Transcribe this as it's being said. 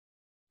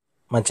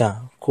மச்சான்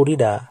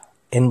குடிடா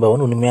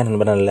என்பவன் உண்மையான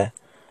நண்பன் அல்ல,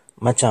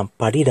 மச்சான்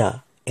படிடா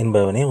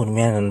என்பவனே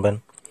உண்மையான நண்பன்.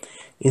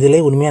 இதிலே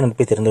உண்மையான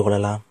நட்பை தெரிந்து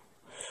கொள்ளலாம்.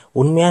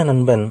 உண்மையான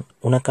நண்பன்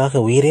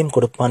உனக்காக உயிரையும்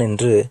கொடுப்பான்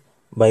என்று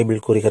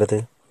பைபிள் கூறுகிறது.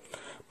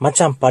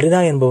 மச்சான் படிடா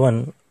என்பவன்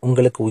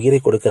உங்களுக்கு உயிரை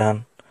கொடுக்கிறான்.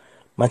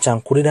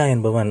 மச்சான் குடிடா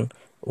என்பவன்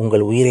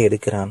உங்கள் உயிரை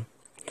எடுக்கிறான்.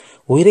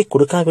 உயிரை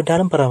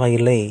கொடுக்காவிட்டாலும்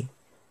பரவாயில்லை,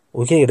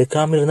 உயிரை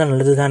எடுக்காமல் இருந்தால்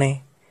நல்லதுதானே.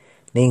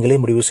 நீங்களே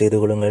முடிவு செய்து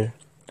கொள்ளுங்கள்.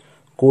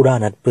 கூடா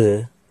நட்பு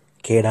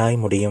கேடாய்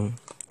முடியும்.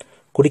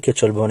 குடிக்கச்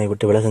சொல்பவனை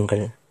விட்டு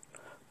விலகுங்கள்.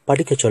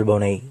 படிக்கச்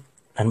சொல்பவனை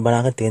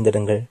நண்பனாக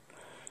தேர்ந்தெடுங்கள்.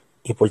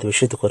 இப்பொழுது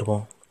விஷயத்துக்கு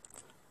வருவோம்.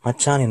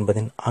 மச்சான்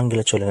என்பதின்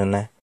ஆங்கில சொல் என்ன?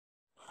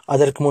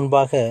 அதற்கு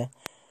முன்பாக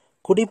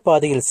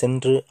குடிப்பாதையில்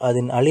சென்று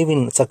அதன்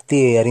அழிவின்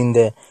சக்தியை அறிந்த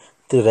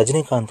திரு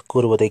ரஜினிகாந்த்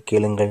கூறுவதை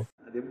கேளுங்கள்.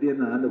 அது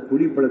எப்படின்னா, அந்த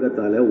குடி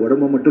பழக்கத்தால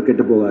உடம்பு மட்டும்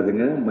கெட்டு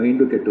போகாதுங்க,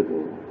 மைண்டும் கெட்டு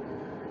போகும்.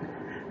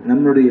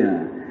 நம்மளுடைய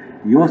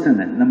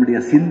யோசனை, நம்முடைய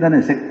சிந்தனை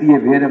சக்தியை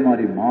வேற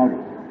மாதிரி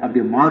மாறும்.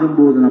 அப்படி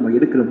மாறும்போது நம்ம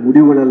எடுக்கிற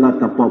முடிவுகள்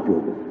எல்லாம் தப்பா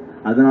போகும்.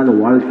 அதனால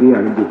வாழ்க்கையை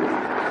அழிஞ்சு போகும்.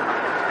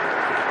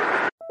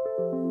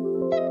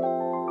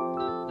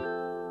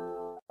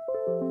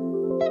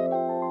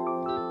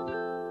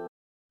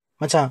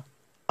 மச்சான்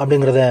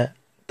அப்படிங்கிறத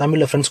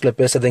தமிழில் ஃப்ரெண்ட்ஸ்குள்ளே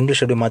பேசுகிறத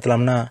இங்கிலீஷ் எப்படி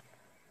மாற்றலாம்னா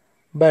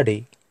படி,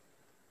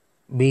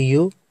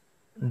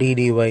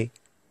 BUDDY,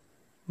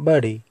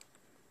 படி.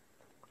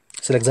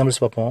 சில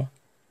எக்ஸாம்பிள்ஸ் பார்ப்போம்.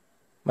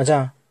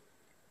 மச்சான்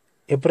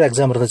எப்படி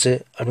எக்ஸாம் இருந்துச்சு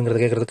அப்படிங்கிறத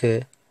கேட்குறதுக்கு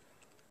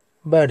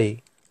படி,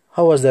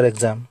 ஹவ் வாஸ் தர்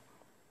எக்ஸாம்.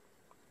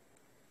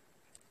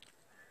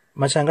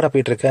 மச்சான் எங்கடா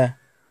போயிட்டுருக்க?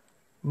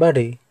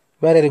 படி,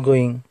 வேர் ஆர் யூ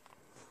கோயிங்.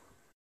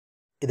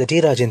 இதை டி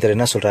ராஜேந்தர்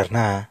என்ன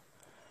சொல்கிறாருன்னா,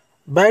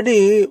 படி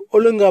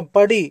ஒழுங்கா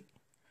படி,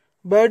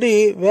 படி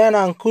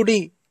வேணாம் குடி.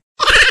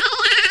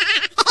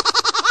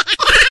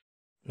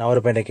 நான்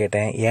ஒரு பையனை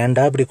கேட்டேன்,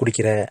 ஏன்டா இப்படி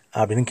குடிக்கிற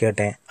அப்படின்னு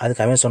கேட்டேன்.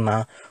 அதுக்கு அவன்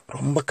சொன்னான்,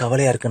 ரொம்ப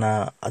கவலையாக இருக்குண்ணா,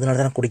 அதனால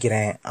தான் நான்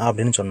குடிக்கிறேன்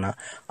அப்படின்னு சொன்னான்.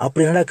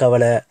 அப்படி என்னடா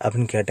கவலை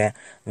அப்படின்னு கேட்டேன்.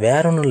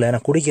 வேற ஒன்றும் இல்லை,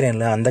 நான்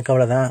குடிக்கிறேன்ல அந்த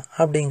கவலை தான்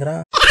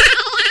அப்படிங்கிறான்.